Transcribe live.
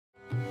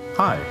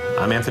Hi,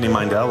 I'm Anthony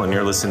Mindell, and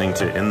you're listening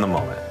to In the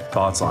Moment,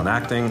 thoughts on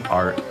acting,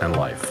 art, and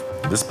life.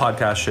 This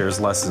podcast shares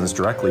lessons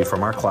directly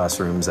from our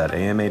classrooms at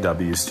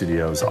AMAW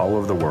studios all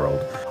over the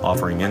world,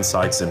 offering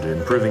insights into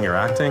improving your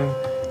acting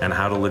and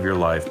how to live your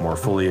life more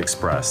fully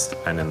expressed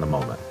and in the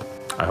moment.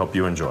 I hope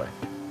you enjoy.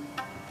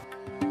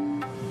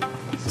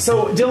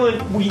 So,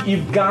 Dylan,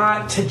 you've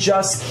got to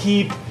just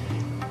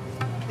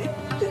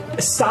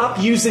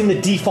stop using the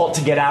default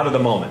to get out of the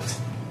moment.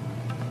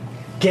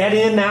 Get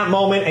in that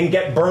moment and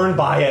get burned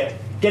by it.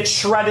 Get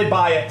shredded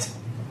by it.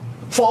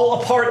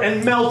 Fall apart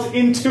and melt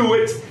into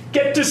it.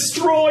 Get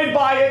destroyed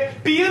by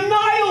it. Be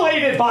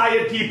annihilated by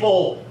it,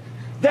 people.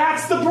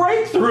 That's the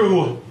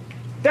breakthrough.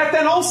 That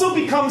then also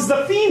becomes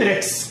the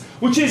phoenix,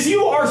 which is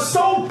you are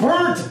so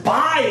burnt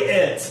by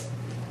it.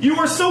 You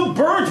are so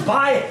burnt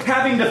by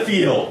having to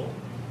feel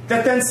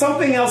that then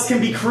something else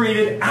can be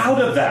created out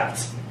of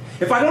that.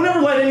 If I don't ever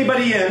let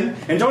anybody in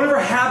and don't ever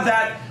have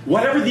that,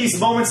 whatever these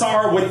moments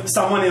are with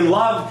someone in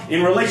love,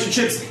 in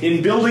relationships,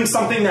 in building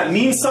something that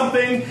means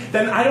something,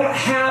 then I don't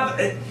have,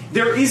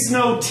 there is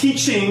no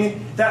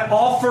teaching that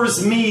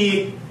offers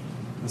me,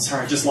 I'm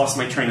sorry, I just lost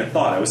my train of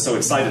thought. I was so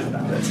excited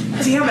about it.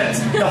 Damn it.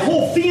 The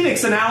whole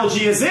phoenix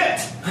analogy is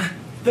it.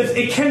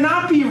 It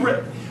cannot be,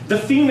 the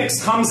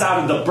phoenix comes out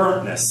of the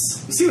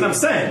burntness. You see what I'm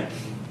saying?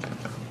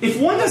 If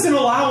one doesn't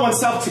allow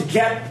oneself to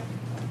get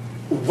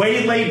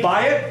waylaid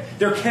by it,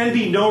 there can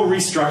be no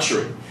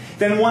restructuring.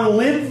 Then one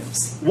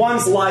lives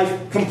one's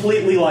life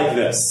completely like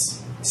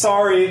this.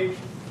 Sorry,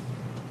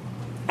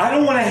 I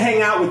don't want to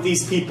hang out with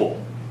these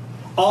people.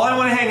 All I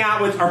want to hang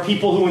out with are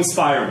people who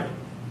inspire me.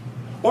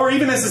 Or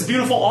even as this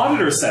beautiful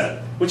auditor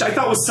said, which I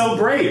thought was so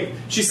brave.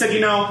 She said, you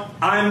know,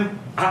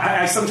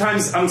 I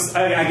sometimes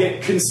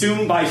get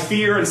consumed by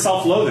fear and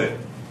self-loathing.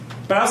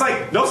 But I was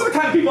like, those are the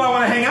kind of people I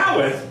want to hang out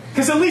with,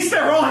 because at least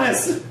they're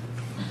honest.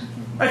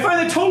 I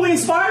find it totally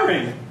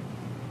inspiring.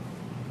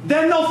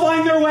 Then they'll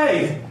find their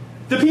way.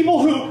 The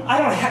people who,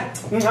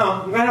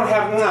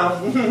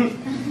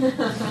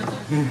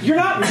 You're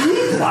not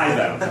moved by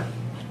them.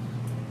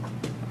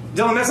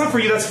 Dylan, that's not for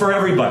you, that's for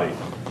everybody.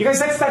 You guys,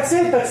 that's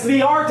it. That's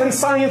the art and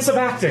science of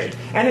acting.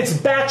 And it's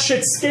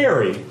batshit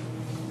scary.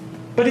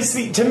 But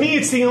to me,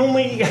 it's the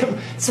only,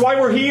 it's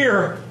why we're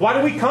here. Why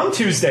do we come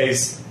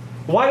Tuesdays?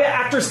 Why do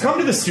actors come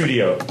to the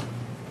studio?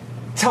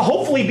 To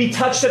hopefully be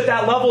touched at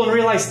that level and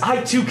realize,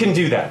 I too can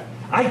do that.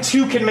 I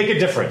too can make a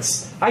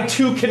difference. I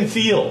too can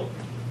feel.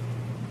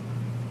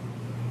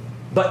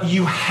 But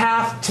you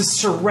have to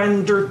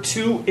surrender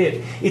to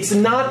it. It's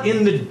not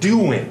in the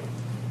doing.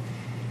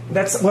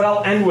 That's what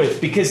I'll end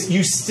with, because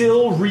you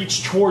still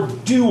reach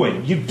toward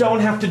doing. You don't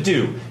have to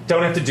do.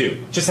 Don't have to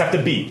do. Just have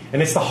to be.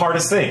 And it's the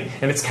hardest thing.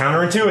 And it's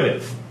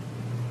counterintuitive.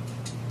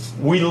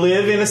 We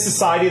live in a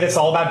society that's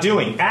all about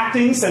doing.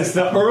 Acting, since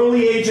the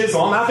early ages,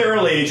 well, not the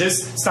early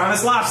ages,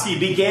 Stanislavski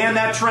began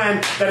that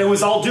trend that it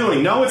was all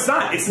doing. No, it's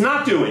not. It's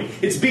not doing.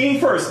 It's being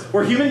first.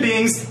 We're human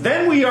beings,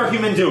 then we are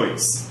human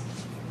doings.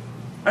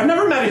 I've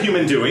never met a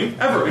human doing,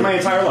 ever, in my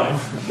entire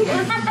life.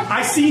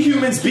 I see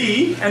humans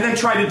be and then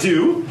try to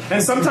do,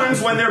 and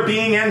sometimes when they're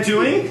being and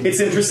doing,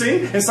 it's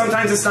interesting, and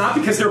sometimes it's not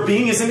because their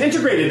being isn't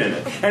integrated in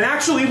it. And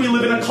actually, we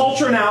live in a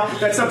culture now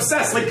that's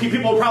obsessed, like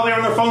people are probably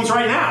on their phones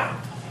right now.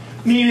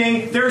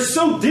 Meaning, they're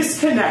so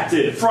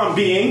disconnected from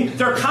being,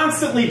 they're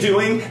constantly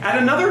doing at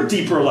another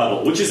deeper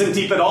level, which isn't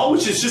deep at all,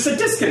 which is just a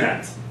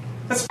disconnect.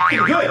 That's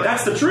f***ing good,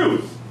 that's the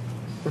truth.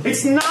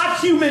 It's not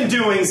human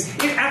doings.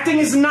 Acting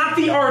is not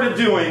the art of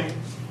doing.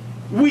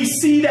 We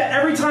see that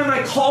every time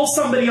I call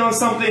somebody on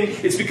something,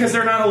 it's because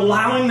they're not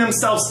allowing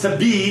themselves to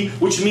be,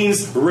 which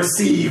means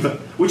receive,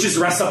 which is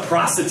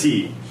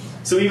reciprocity.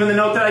 So even the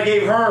note that I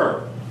gave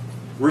her,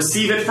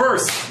 receive it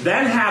first,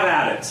 then have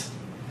at it.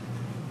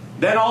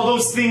 Then all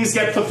those things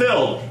get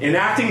fulfilled. In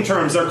acting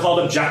terms, they're called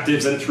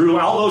objectives, and through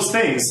all those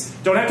things,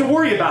 don't have to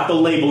worry about the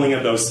labeling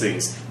of those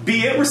things.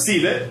 Be it,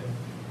 receive it,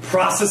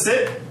 process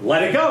it,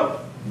 let it go.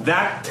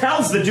 That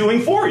tells the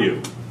doing for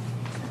you.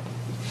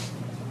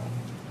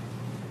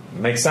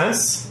 Make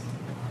sense?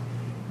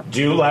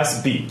 Do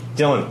less, be.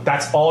 Dylan,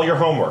 that's all your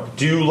homework.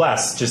 Do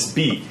less, just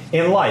be.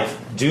 In life,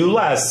 do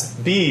less,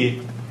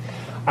 be.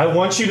 I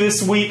want you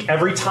this week,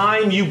 every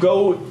time you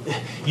go,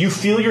 you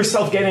feel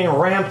yourself getting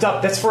ramped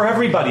up. That's for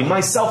everybody,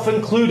 myself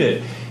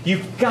included.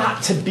 You've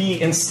got to be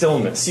in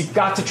stillness. You've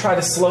got to try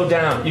to slow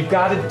down. You've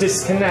got to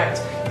disconnect.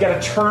 You've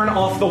got to turn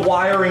off the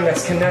wiring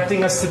that's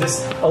connecting us to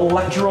this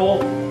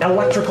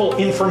electrical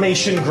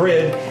information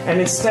grid, and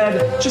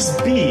instead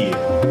just be.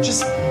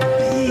 Just